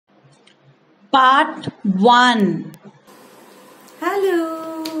Part 1.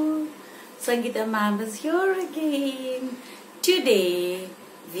 Hello, Sangeeta ma'am is here again. Today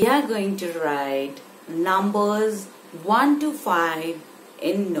we are going to write numbers 1 to 5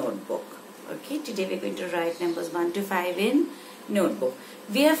 in notebook. Okay, today we are going to write numbers 1 to 5 in notebook.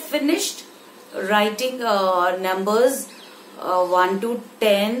 We have finished writing numbers 1 to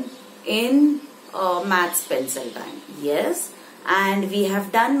 10 in maths pencil time. Yes, and we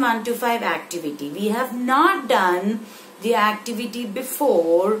have done 1 to 5 activity. We have not done the activity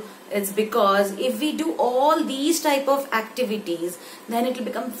before. It's because if we do all these type of activities, then it will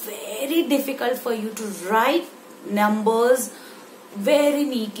become very difficult for you to write numbers very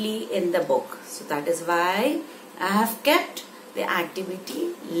neatly in the book. So that is why I have kept the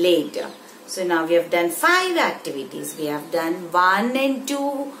activity later. So now we have done 5 activities. We have done 1 and 2,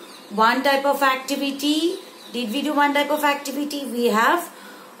 one type of activity. Did we do one type of activity? We have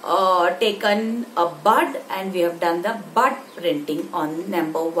taken a bud and we have done the bud printing on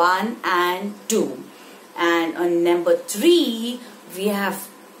number 1 and 2. And on number 3, we have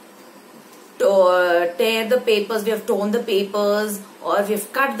tear the papers, we have torn the papers, or we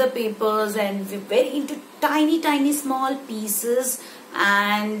have cut the papers and we're very into tiny small pieces,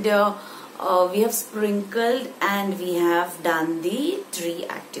 and we have sprinkled and we have done the 3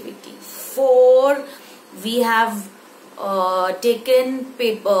 activity. 4, we have taken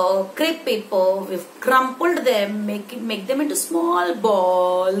paper, crepe paper, we've crumpled them, make them into small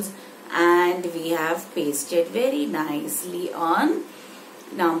balls, and we have pasted very nicely on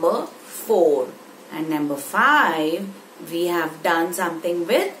number 4. And number 5, we have done something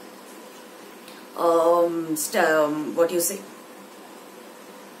with what do you say?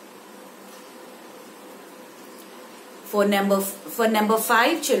 For number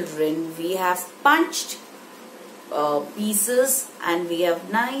 5 children, we have punched pieces and we have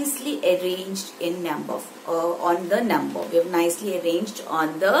nicely arranged in number on the number. We have nicely arranged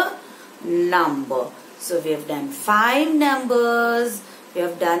on the number. So we have done 5 numbers. We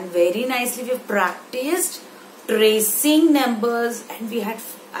have done very nicely. We have practiced tracing numbers, and we had.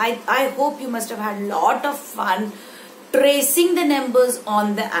 I hope you must have had a lot of fun tracing the numbers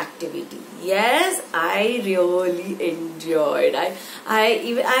on the activity. Yes, I really enjoyed.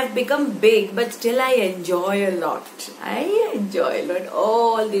 I've become big, but still I enjoy a lot. I enjoy a lot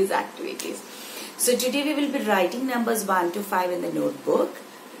all these activities. So today we will be writing numbers 1 to 5 in the notebook,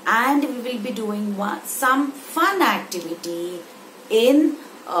 and we will be doing some fun activity in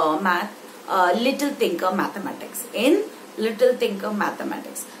Little Thinker Mathematics. In Little Thinker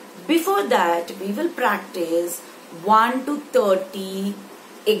Mathematics. Before that, we will practice 1 to 30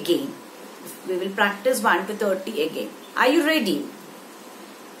 again. We will practice 1 to 30 again. Are you ready?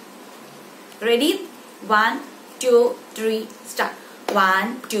 Ready? 1, 2, 3, start.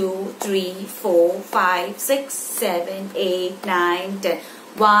 1, 2, 3, 4, 5, 6, 7, 8, 9, 10.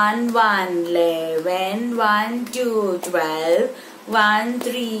 1, 1, 11, 1, 2, 12, 1,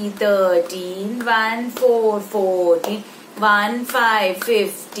 3, 13, 1, 4, 14, 1, 5,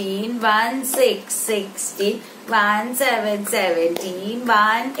 15, 1, 6, 16, 1, 7, 17,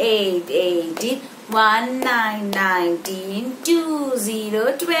 1, 8, 18, 1, 9, 19, 2,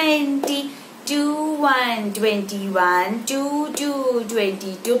 0, 20, 2, 1, 21, 2, 2,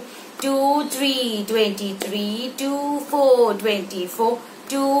 22, 2, 3, 23, 2, 4, 24,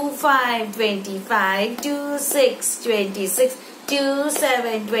 2, 5, 25, 2, 6, 26, 2,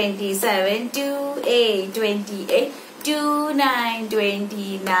 7, 27, 2, 8, 28, 2, 9,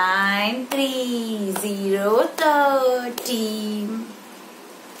 29, 3, 0, 30.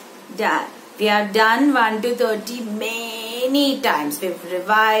 Done. We have done 1 to 30 many times. We have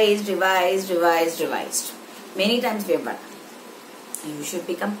revised. Many times we have done. You should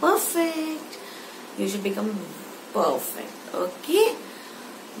become perfect. You should become perfect. Okay.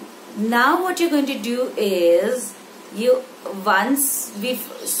 Now what you're going to do is, once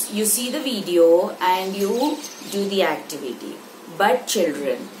you see the video and you do the activity. But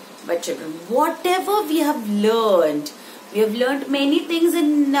children, whatever we have learned many things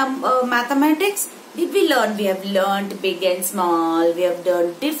in mathematics. Did we learn? We have learned big and small. We have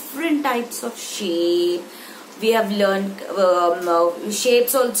learned different types of shape. We have learned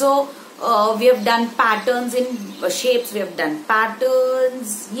shapes also. We have done patterns in shapes. We have done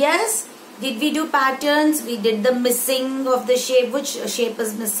patterns. Yes. Did we do patterns? We did the missing of the shape. Which shape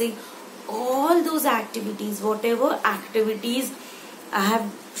is missing? All those activities, whatever activities I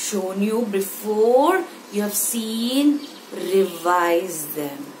have shown you before, you have seen, revise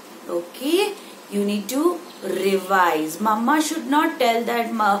them. Okay? You need to revise. Mama should not tell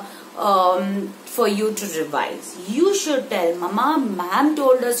that for you to revise. You should tell, Mama, ma'am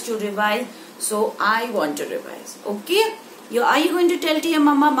told us to revise, So I want to revise. Okay? Are you going to tell to your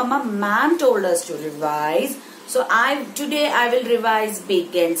mama? Mama, ma'am told us to revise. So today I will revise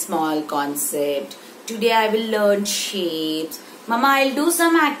big and small concept. Today I will learn shapes. Mama, I'll do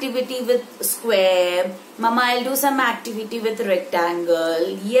some activity with square. Mama, I'll do some activity with rectangle.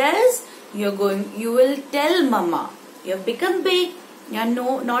 Yes, you will tell mama. You have become big. You're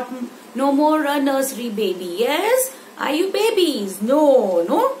no more a nursery baby. Yes? Are you babies?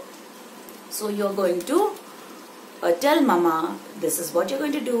 No. So you're going to tell mama, this is what you're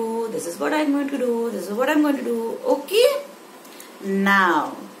going to do, this is what I'm going to do, this is what I'm going to do. Okay?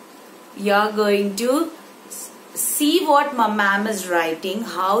 Now, you're going to see what ma'am is writing,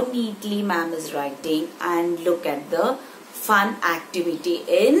 how neatly ma'am is writing, and look at the fun activity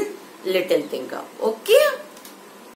in Little Thinker. Okay?